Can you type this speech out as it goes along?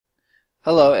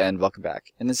Hello and welcome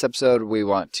back. In this episode we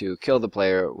want to kill the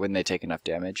player when they take enough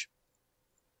damage.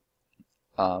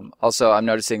 Also, I'm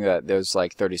noticing that there's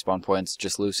like 30 spawn points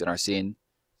just loose in our scene.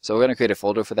 So we're going to create a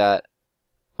folder for that.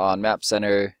 On Map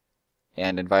Center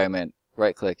and Environment,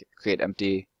 right click, create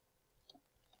empty,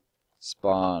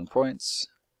 spawn points,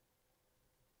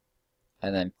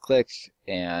 and then click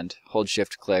and hold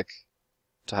shift click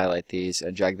to highlight these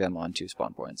and drag them onto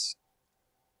spawn points.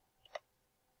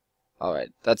 Alright,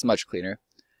 that's much cleaner.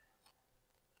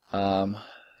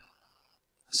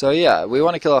 So yeah, we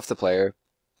want to kill off the player.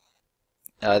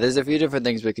 There's a few different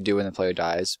things we could do when the player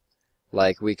dies.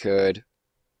 Like we could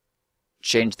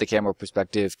change the camera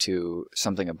perspective to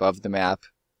something above the map,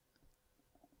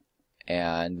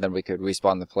 and then we could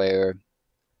respawn the player.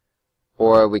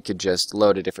 Or we could just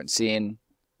load a different scene.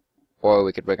 Or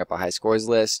we could bring up a high scores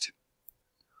list.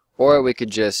 Or we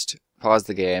could just pause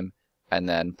the game and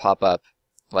then pop up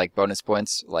like bonus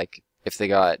points. Like if they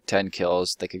got 10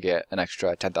 kills, they could get an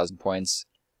extra 10,000 points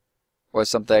or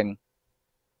something,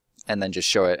 and then just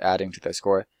show it adding to their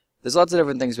score. There's lots of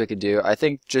different things we could do. I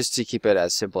think just to keep it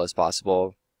as simple as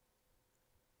possible,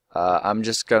 I'm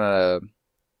just gonna,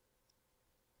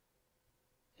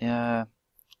 I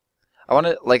want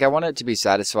it to be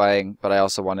satisfying, but I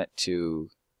also want I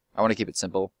want to keep it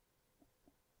simple.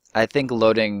 I think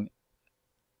loading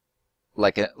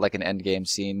like an end game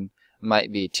scene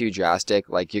might be too drastic.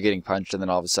 Like you're getting punched and then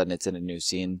all of a sudden it's in a new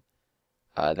scene.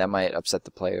 That might upset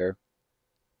the player.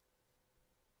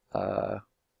 I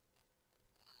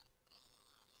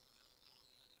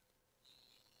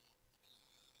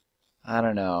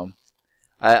don't know.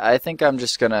 I think I'm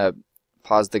just gonna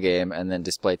pause the game and then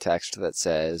display text that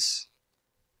says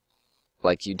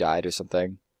like you died or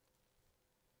something,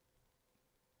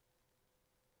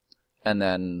 and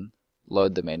then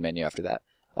load the main menu after that.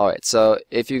 Alright, so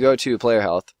if you go to player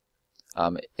health,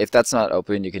 if that's not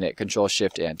open, you can hit Control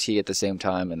Shift and T at the same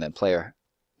time, and then player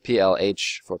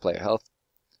PLH for player health.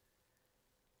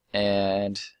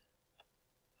 And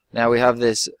now we have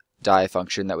this die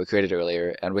function that we created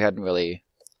earlier, and we hadn't really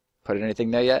put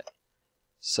anything there yet.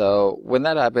 So when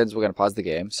that happens, we're going to pause the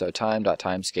game. So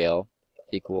time.timescale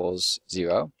equals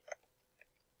 0.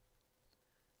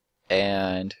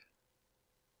 And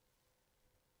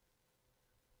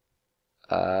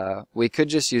we could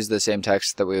just use the same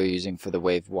text that we were using for the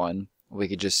wave 1. We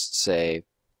could just say,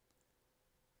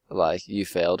 like, you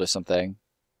failed or something.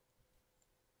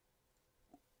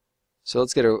 So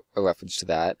let's get a reference to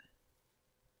that.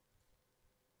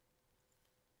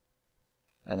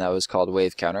 And that was called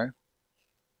wave counter.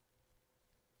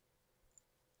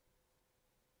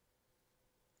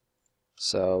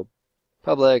 So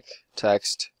public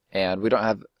text, and we don't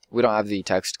have the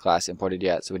text class imported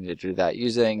yet, so we need to do that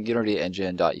using Unity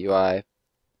engine.ui,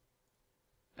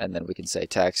 and then we can say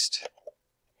text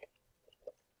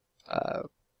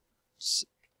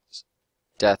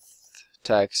death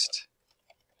text,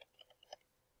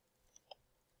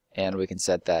 and we can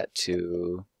set that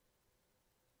to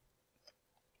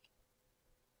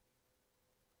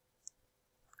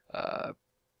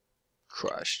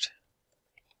crushed.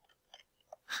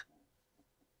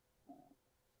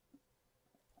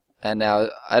 And now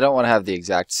I don't want to have the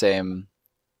exact same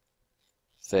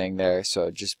thing there, so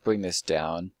just bring this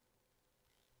down.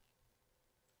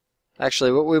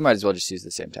 Actually, we might as well just use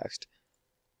the same text.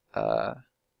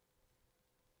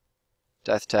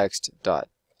 Death text dot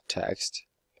text.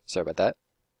 Sorry about that.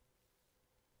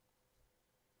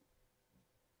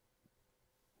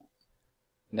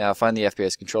 Now find the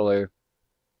FPS controller,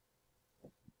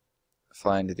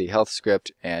 find the health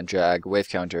script, and drag wave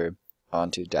counter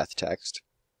onto death text.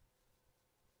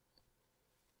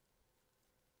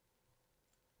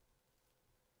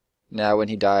 Now when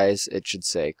he dies, it should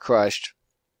say crushed.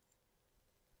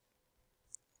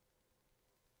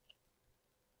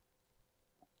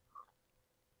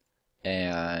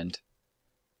 And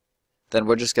then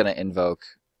we're just going to invoke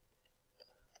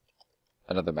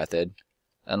another method,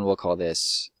 and we'll call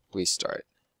this restart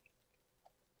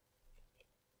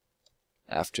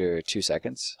after 2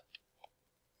 seconds.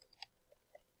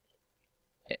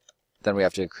 Then we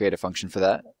have to create a function for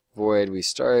that. Void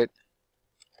restart.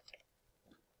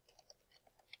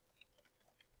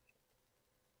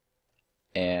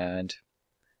 And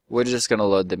we're just going to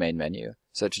load the main menu.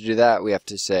 So to do that, we have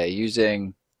to say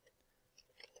using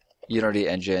Unity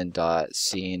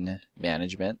engine.scene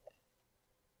management,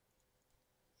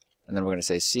 and then we're going to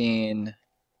say scene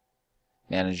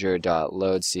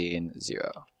manager.load scene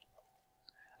 0.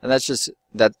 And that's just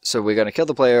that. So we're going to kill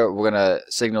the player, we're going to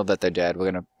signal that they're dead, we're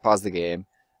going to pause the game,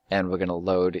 and we're going to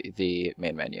load the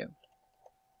main menu.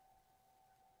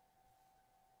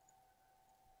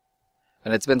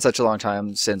 And it's been such a long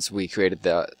time since we created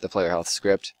the player health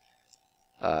script.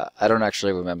 I don't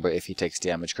actually remember if he takes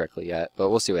damage correctly yet, but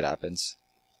we'll see what happens.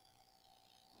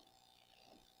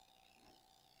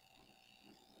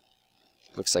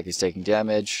 Looks like he's taking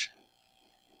damage.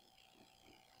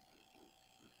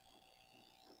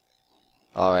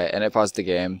 Alright, and it paused the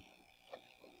game.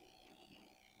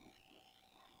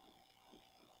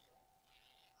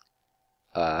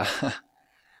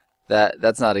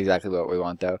 That's not exactly what we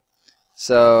want though.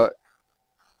 So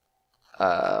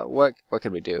what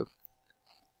could we do?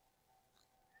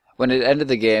 When it ended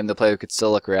the game, the player could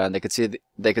still look around. They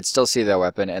could still see their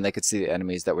weapon, and they could see the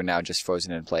enemies that were now just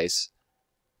frozen in place.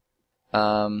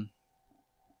 I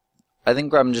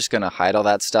think I'm just gonna hide all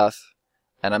that stuff,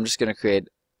 and I'm just gonna create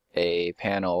a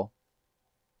panel,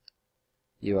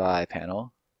 UI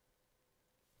panel.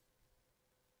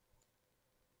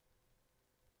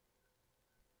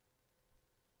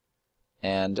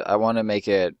 And I want to make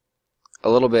it a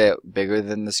little bit bigger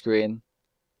than the screen,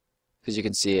 because you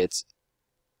can see it's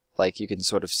like you can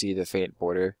sort of see the faint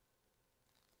border.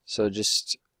 So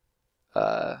just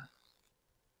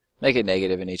make it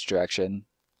negative in each direction,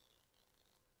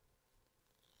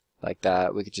 like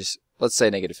that. We could just, let's say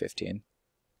 -15.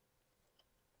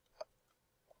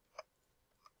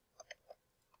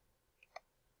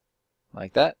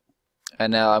 Like that.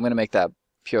 And now I'm going to make that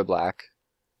pure black.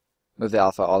 Move the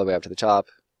alpha all the way up to the top,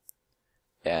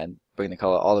 and bring the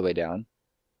color all the way down.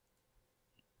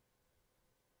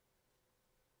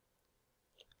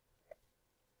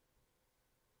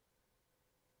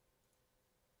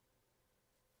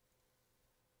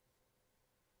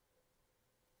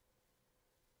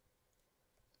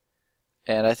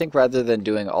 And I think rather than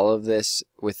doing all of this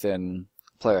within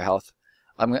player health,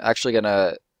 I'm actually going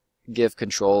to give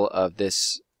control of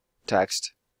this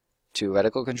text to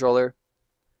reticle controller,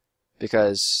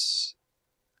 because,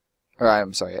 or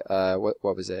I'm sorry, what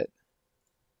was it?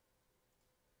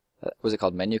 Was it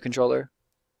called menu controller?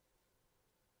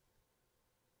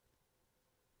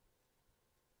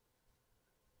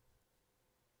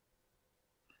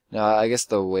 No, I guess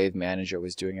the wave manager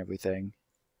was doing everything.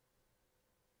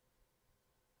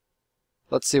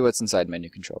 Let's see what's inside menu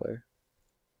controller.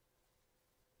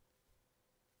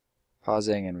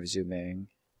 Pausing and resuming.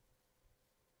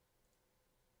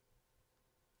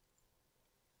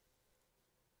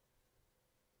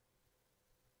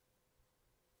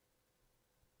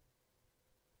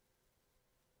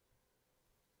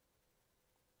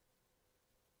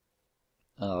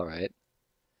 Alright.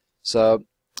 So,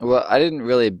 well, I didn't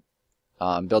really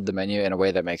build the menu in a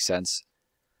way that makes sense.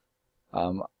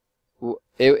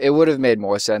 It would have made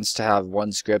more sense to have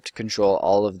one script control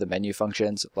all of the menu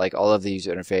functions, like all of the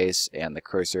user interface and the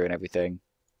cursor and everything.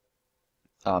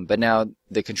 But now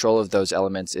the control of those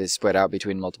elements is spread out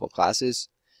between multiple classes.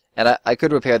 And I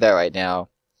could repair that right now,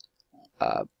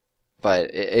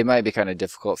 but it might be kind of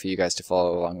difficult for you guys to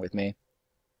follow along with me.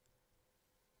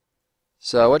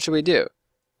 So what should we do?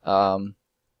 I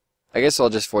guess I'll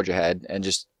just forge ahead and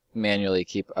just manually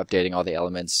keep updating all the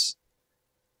elements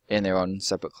in their own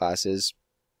separate classes.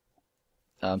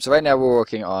 So right now we're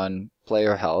working on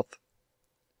player health,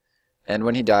 and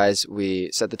when he dies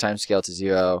we set the timescale to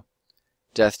 0,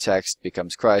 death text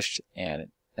becomes crushed, and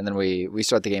then we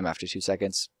restart the game after 2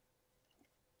 seconds.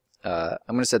 I'm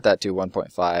going to set that to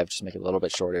 1.5, just make it a little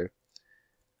bit shorter.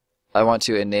 I want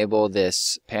to enable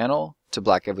this panel to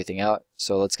black everything out,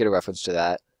 so let's get a reference to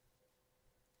that.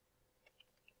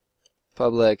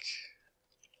 Public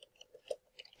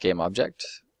game object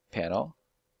panel,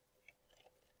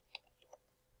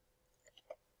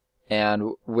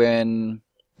 and when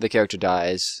the character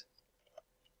dies,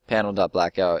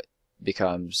 panel.blackout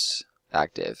becomes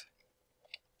active.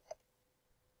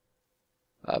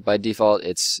 By default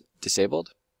it's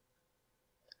disabled,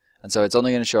 and so it's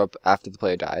only going to show up after the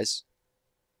player dies.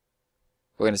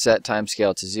 We're going to set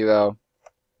timescale to 0.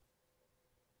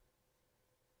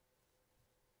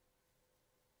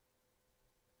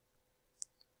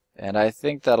 And I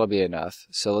think that'll be enough,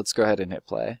 so let's go ahead and hit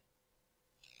play.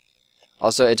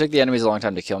 Also, it took the enemies a long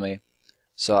time to kill me,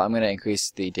 so I'm going to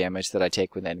increase the damage that I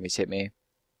take when the enemies hit me.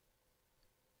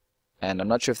 And I'm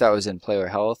not sure if that was in player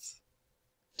health.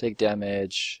 Take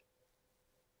damage.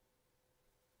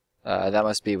 That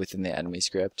must be within the enemy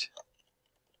script.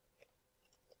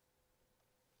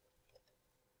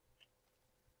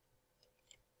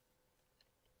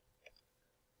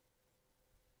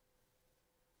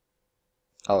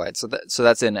 Alright, so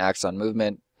that's in acts on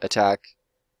movement, attack,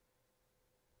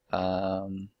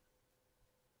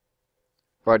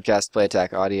 broadcast, play,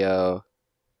 attack, audio,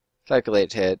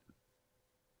 calculate, hit.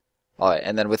 Alright,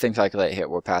 and then within calculate, hit,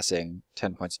 we're passing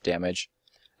 10 points of damage.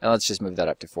 And let's just move that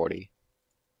up to 40.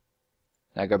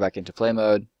 Now go back into play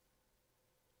mode.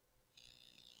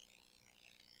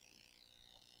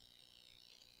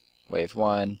 Wave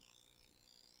 1.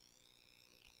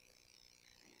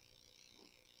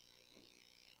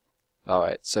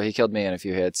 Alright, so he killed me in a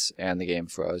few hits and the game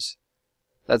froze.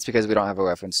 That's because we don't have a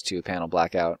reference to panel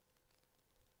blackout.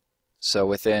 So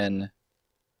within...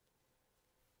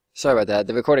 Sorry about that,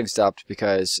 the recording stopped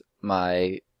because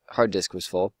my hard disk was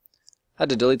full. I had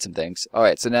to delete some things.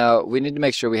 Alright, so now we need to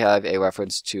make sure we have a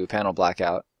reference to panel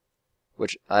blackout,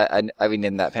 which I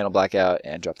renamed that panel blackout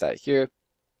and drop that here.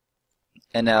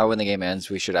 And now when the game ends,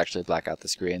 we should actually black out the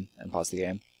screen and pause the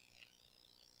game.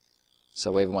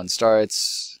 So wave 1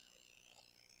 starts.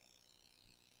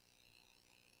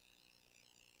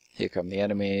 Here come the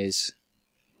enemies.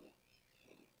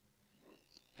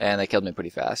 And they killed me pretty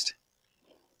fast.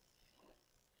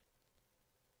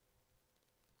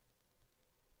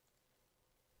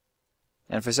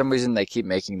 And for some reason they keep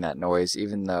making that noise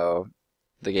even though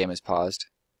the game is paused.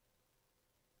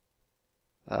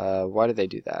 Why do they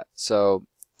do that? So,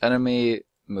 enemy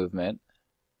movement.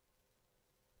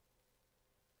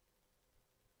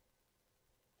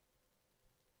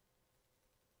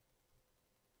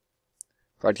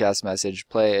 Broadcast message,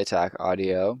 play, attack,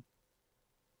 audio.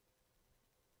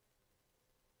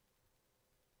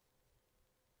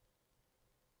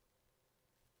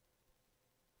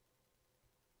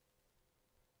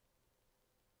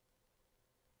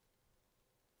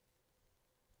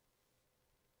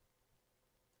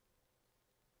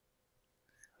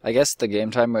 I guess the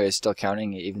game timer is still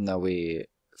counting even though we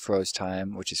froze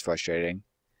time, which is frustrating.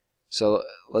 So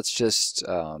let's just,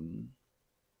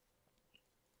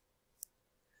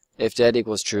 if dead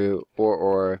equals true,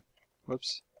 or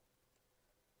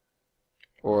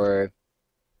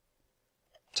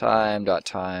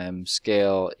time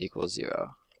scale equals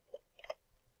 0.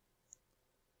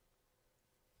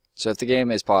 So if the game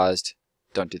is paused,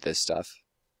 don't do this stuff.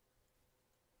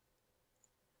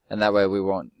 And that way we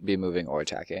won't be moving or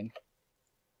attacking.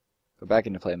 Go back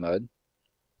into play mode.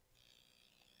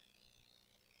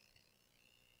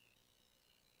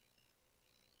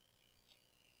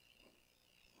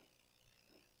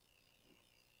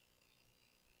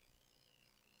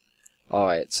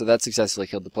 Alright, so that successfully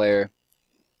killed the player.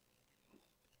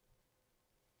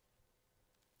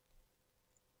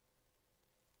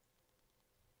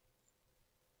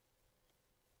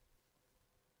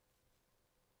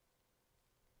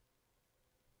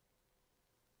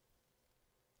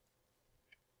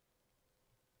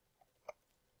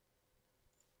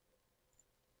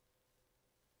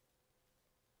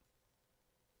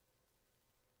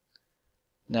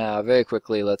 Now, very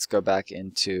quickly, let's go back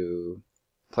into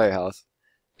player health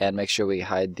and make sure we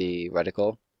hide the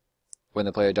reticle when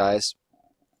the player dies.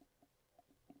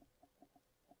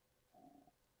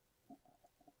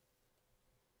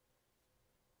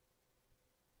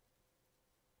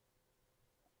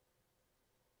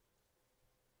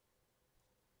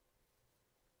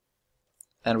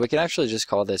 And we can actually just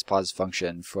call this pause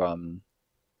function from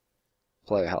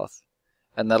player health.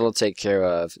 And that'll take care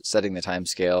of setting the time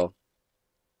scale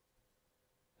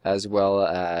as well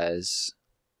as,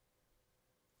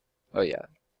 oh yeah,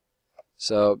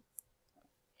 so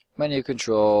menu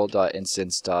control dot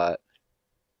instance dot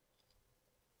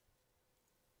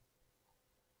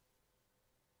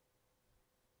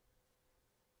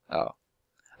I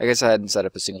guess I hadn't set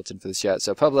up a singleton for this yet.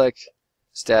 So public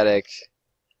static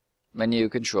menu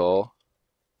control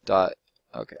dot,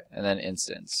 okay, and then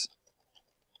instance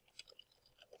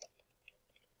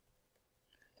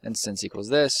equals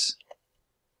this.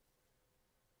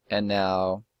 And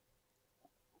now,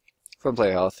 from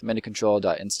player health, menu control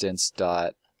dot instance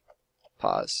dot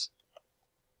pause.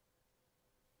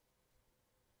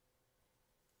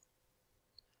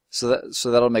 So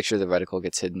that'll make sure the reticle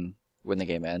gets hidden when the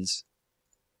game ends.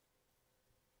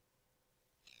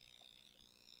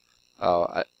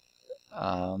 Oh,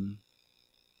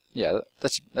 yeah,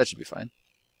 that should be fine.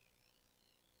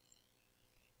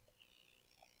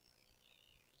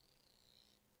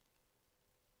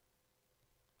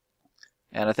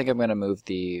 And I think I'm going to move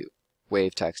the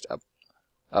wave text up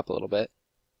a little bit.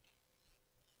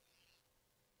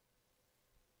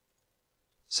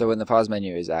 So when the pause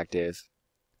menu is active,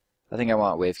 I think I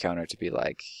want wave counter to be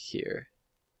like here.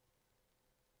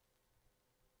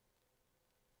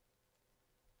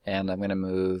 And I'm going to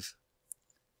move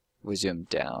resume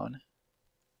down.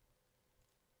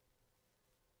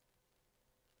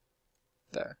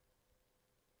 There.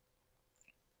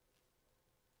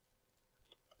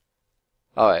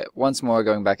 Alright, once more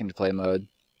going back into play mode.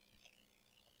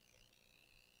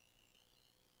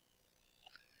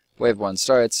 Wave 1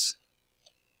 starts.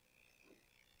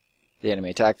 The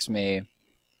enemy attacks me.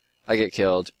 I get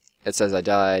killed. It says I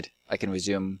died. I can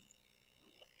resume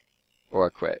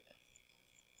or quit.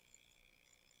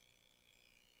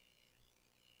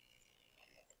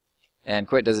 And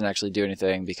quit doesn't actually do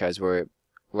anything because we're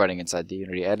running inside the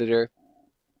Unity editor.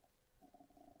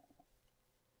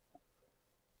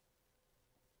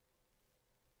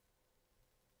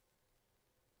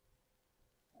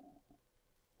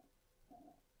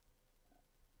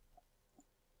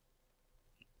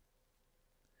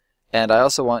 And I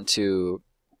also want to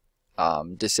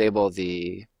disable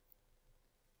the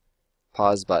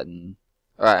pause button,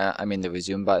 or I mean the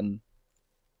resume button,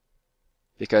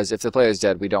 because if the player is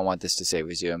dead, we don't want this to say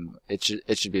resume.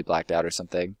 It should be blacked out or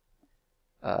something.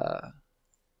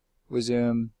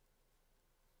 Resume.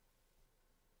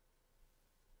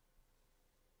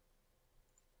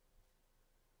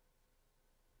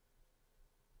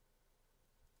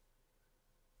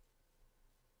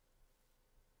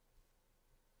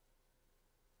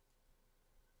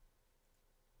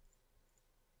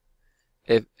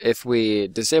 If we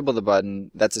disable the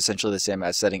button, that's essentially the same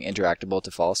as setting interactable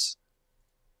to false.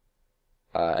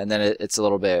 And then it's a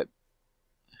little bit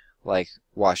like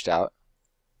washed out.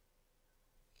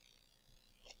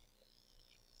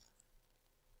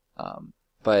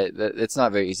 But it's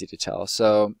not very easy to tell,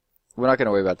 so we're not going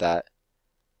to worry about that.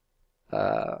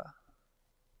 I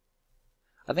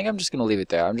think I'm just going to leave it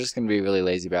there. I'm just going to be really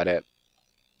lazy about it.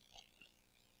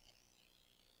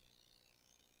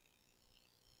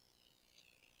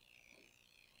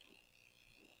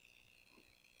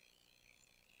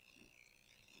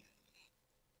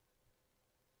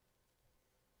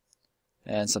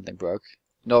 And something broke.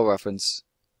 Null reference.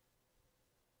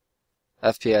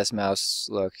 FPS mouse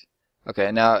look.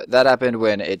 Okay, now that happened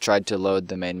when it tried to load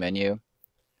the main menu.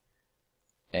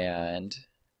 And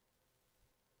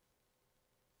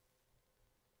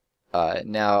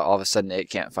now all of a sudden it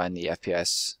can't find the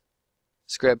FPS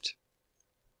script.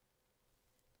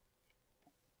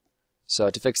 So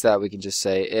to fix that, we can just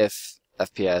say if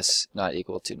FPS not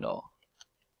equal to null.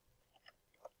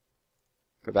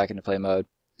 Go back into play mode.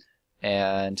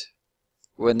 And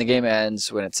when the game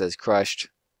ends, when it says crushed,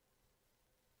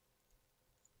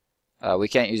 we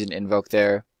can't use an invoke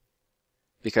there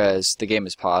because the game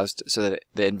is paused, so that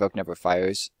the invoke never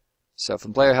fires. So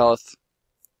from player health,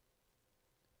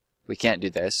 we can't do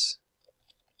this.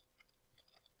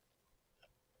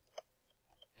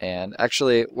 And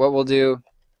actually, what we'll do,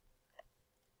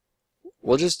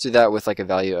 we'll just do that with like a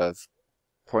value of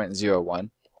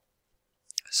 0.01.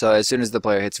 So as soon as the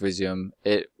player hits resume,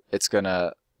 it's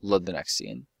gonna load the next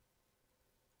scene.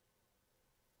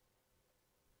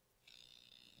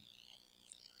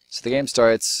 So the game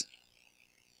starts.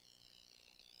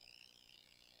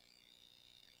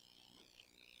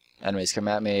 Enemies come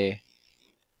at me.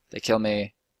 They kill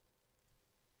me.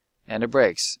 And it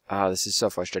breaks. Ah, this is so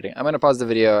frustrating. I'm going to pause the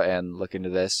video and look into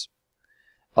this.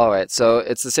 Alright, so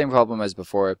it's the same problem as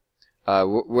before.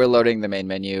 We're loading the main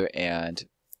menu and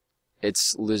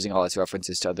it's losing all its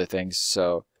references to other things.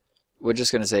 So we're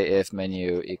just going to say if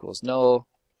menu equals null.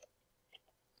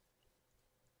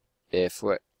 If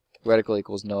reticle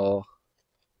equals null.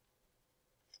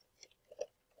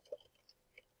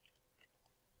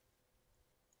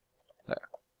 There.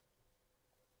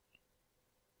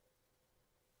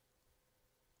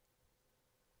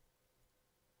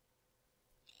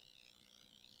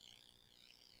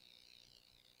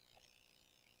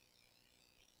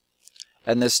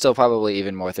 And there's still probably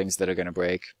even more things that are going to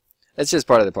break. It's just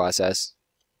part of the process.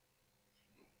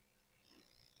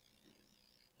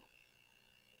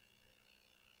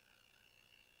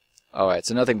 Alright,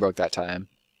 so nothing broke that time.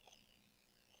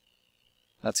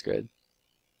 That's good.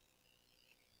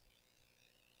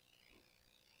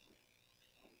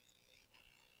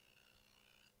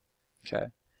 Okay.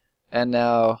 And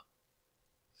now,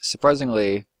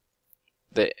 surprisingly,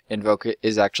 the invoke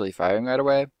is actually firing right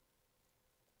away.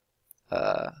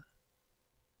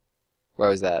 Where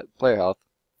was that? Player health.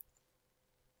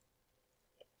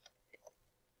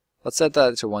 Let's set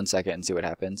that to 1 second and see what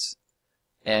happens.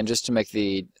 And just to make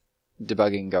the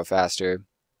debugging go faster,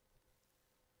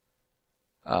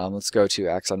 let's go to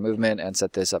axon movement and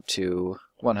set this up to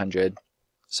 100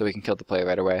 so we can kill the player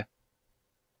right away.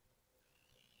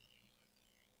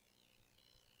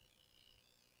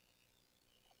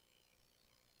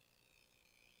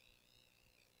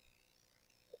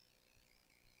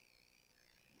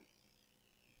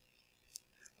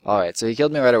 Alright, so he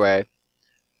killed me right away,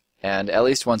 and at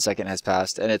least 1 second has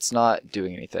passed, and it's not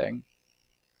doing anything.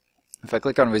 If I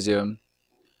click on resume,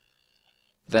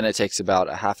 then it takes about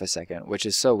a half a second, which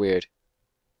is so weird.